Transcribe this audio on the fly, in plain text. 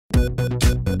Well,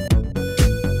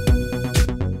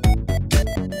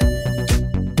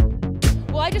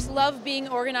 I just love being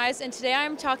organized, and today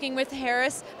I'm talking with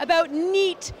Harris about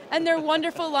Neat and their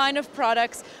wonderful line of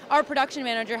products. Our production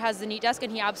manager has the Neat desk,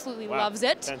 and he absolutely loves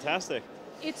it. Fantastic.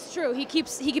 It's true. He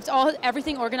keeps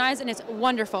everything organized, and it's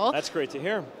wonderful. That's great to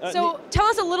hear. So tell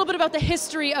us a little bit about the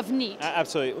history of Neat.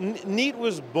 Absolutely. Neat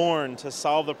was born to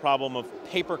solve the problem of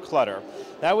paper clutter.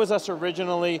 That was us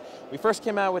originally. We first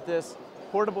came out with this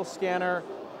portable scanner,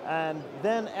 and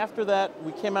then after that,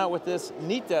 we came out with this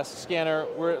Neat Desk scanner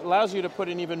where it allows you to put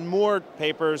in even more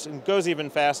papers and goes even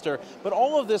faster. But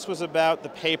all of this was about the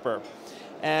paper.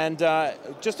 And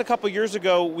just a couple years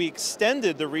ago, we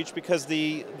extended the reach because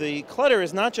the clutter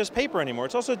is not just paper anymore,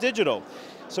 it's also digital.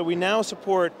 So we now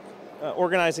support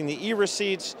organizing the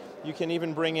e-receipts. You can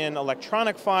even bring in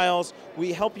electronic files.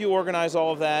 We help you organize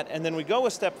all of that, and then we go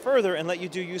a step further and let you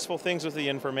do useful things with the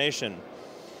information.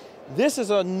 This is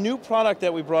a new product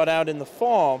that we brought out in the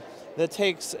fall that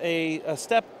takes a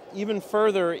step even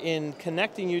further in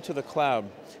connecting you to the cloud.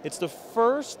 It's the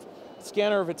first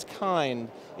scanner of its kind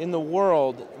in the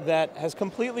world that has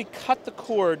completely cut the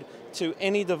cord to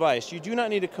any device. You do not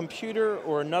need a computer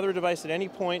or another device at any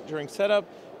point during setup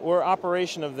or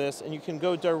operation of this, and you can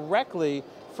go directly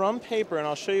from paper, and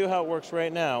I'll show you how it works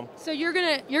right now. So you're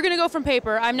gonna go from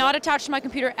paper. I'm not attached to my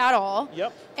computer at all.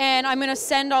 Yep. And I'm gonna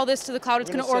send all this to the cloud. It's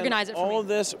gonna organize it for me.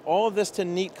 All of this to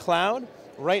Neat Cloud.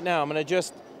 Right now, I'm gonna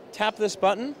just tap this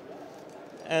button,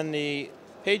 and the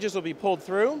pages will be pulled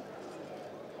through.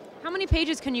 How many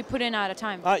pages can you put in at a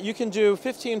time? You can do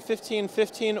 15, 15,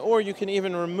 15, or you can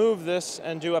even remove this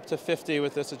and do up to 50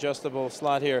 with this adjustable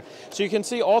slot here. So you can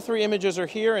see all three images are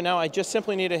here, and now I just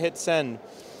simply need to hit send.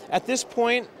 At this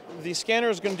point, the scanner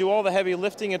is going to do all the heavy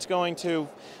lifting. It's going to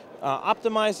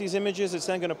optimize these images. It's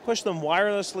then going to push them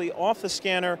wirelessly off the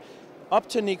scanner up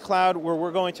to Neat Cloud, where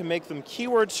we're going to make them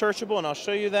keyword searchable, and I'll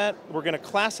show you that. We're going to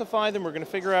classify them. We're going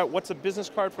to figure out what's a business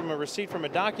card from a receipt from a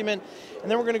document, and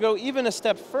then we're going to go even a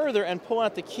step further and pull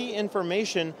out the key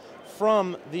information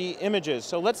from the images.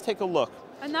 So let's take a look.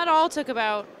 And that all took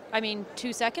about,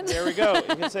 2 seconds? There we go.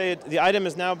 You can say the item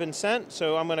has now been sent,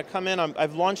 so I'm going to come in.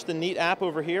 I've launched the Neat app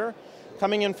over here,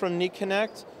 coming in from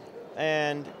NeatConnect,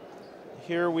 and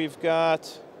here we've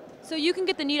got... So you can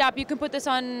get the Neat app, you can put this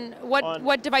on,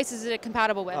 what devices is it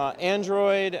compatible with?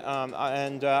 Android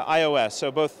and iOS,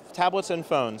 so both tablets and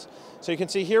phones. So you can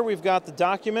see here we've got the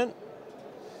document,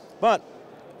 but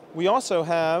we also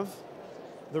have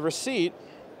the receipt.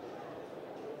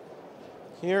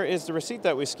 Here is the receipt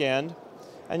that we scanned,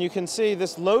 and you can see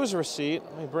this Lowe's receipt.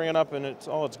 Let me bring it up in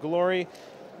all its glory.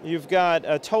 You've got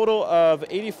a total of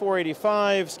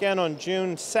 $84.85, scanned on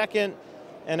June 2nd,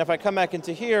 and if I come back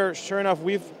into here, sure enough,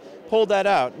 we've pulled that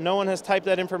out. No one has typed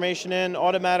that information in,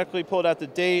 automatically pulled out the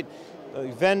date, the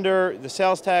vendor, the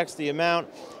sales tax, the amount,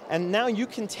 and now you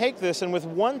can take this, and with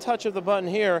one touch of the button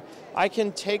here, I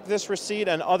can take this receipt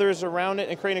and others around it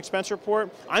and create an expense report.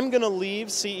 I'm going to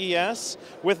leave CES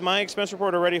with my expense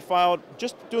report already filed,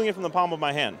 just doing it from the palm of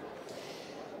my hand.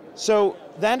 So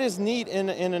that is Neat in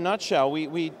a nutshell.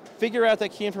 We figure out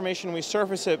that key information, we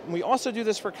surface it. We also do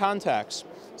this for contacts.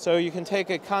 So you can take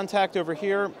a contact over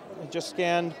here, just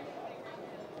scanned.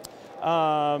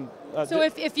 So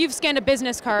if you've scanned a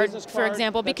business card, for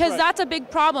example, because that's a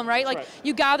big problem, right? Like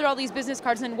you gather all these business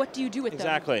cards, and then what do you do with them?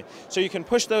 Exactly. So you can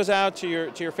push those out to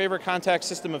your favorite contact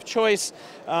system of choice.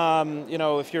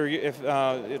 It'll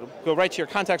go right to your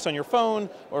contacts on your phone,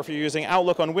 or if you're using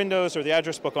Outlook on Windows or the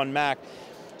address book on Mac.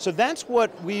 So that's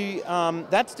what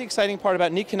that's the exciting part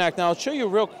about NeatConnect. Now I'll show you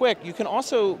real quick. You can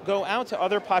also go out to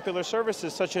other popular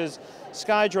services such as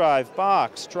SkyDrive,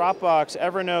 Box, Dropbox,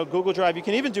 Evernote, Google Drive. You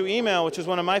can even do email, which is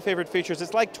one of my favorite features.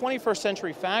 It's like 21st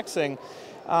century faxing.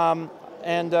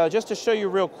 Just to show you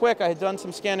real quick, I had done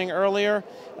some scanning earlier.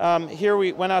 Here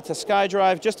we went out to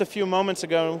SkyDrive just a few moments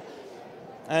ago.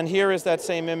 And here is that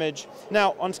same image.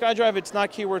 Now, on SkyDrive, it's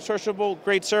not keyword searchable.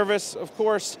 Great service, of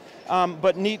course,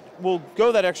 but Neat will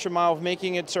go that extra mile of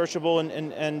making it searchable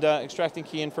and extracting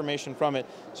key information from it.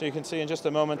 So you can see in just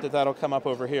a moment that that'll come up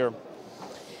over here.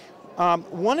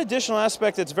 One additional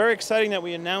aspect that's very exciting that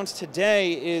we announced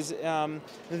today is,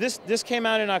 this came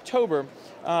out in October.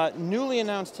 Newly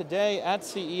announced today at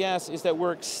CES is that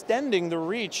we're extending the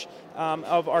reach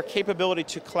of our capability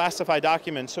to classify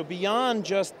documents. So beyond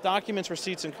just documents,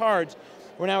 receipts, and cards,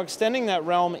 we're now extending that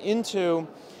realm into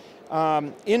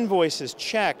invoices,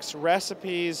 checks,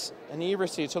 recipes, and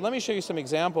e-receipts. So let me show you some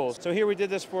examples. So here we did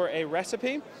this for a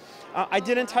recipe. I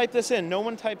didn't type this in. No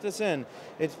one typed this in.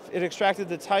 It extracted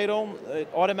the title. It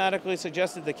automatically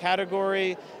suggested the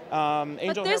category.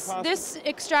 But this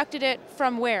extracted it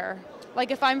from where?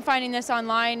 Like if I'm finding this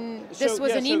online, this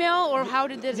was an email, or how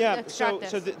did this extract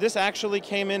this? So this actually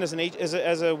came in as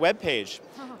as a web page.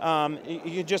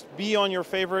 You just be on your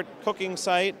favorite cooking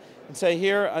site and say,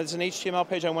 here, it's an HTML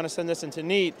page, I want to send this into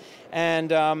Neat. And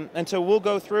so we'll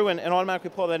go through and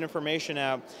automatically pull that information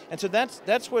out. And so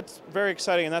that's what's very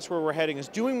exciting, and that's where we're heading, is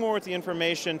doing more with the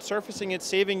information, surfacing it,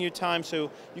 saving you time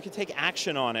so you can take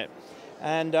action on it.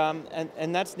 And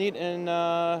that's Neat in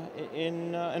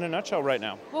a nutshell right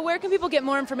now. Well, where can people get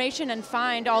more information and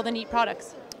find all the Neat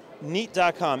products?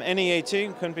 Neat.com, N-E-A-T,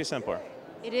 couldn't be simpler.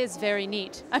 It is very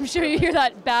neat. I'm sure you hear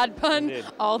that bad pun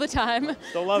all the time.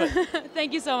 Still love it.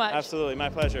 Thank you so much. Absolutely, my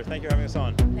pleasure. Thank you for having us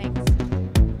on.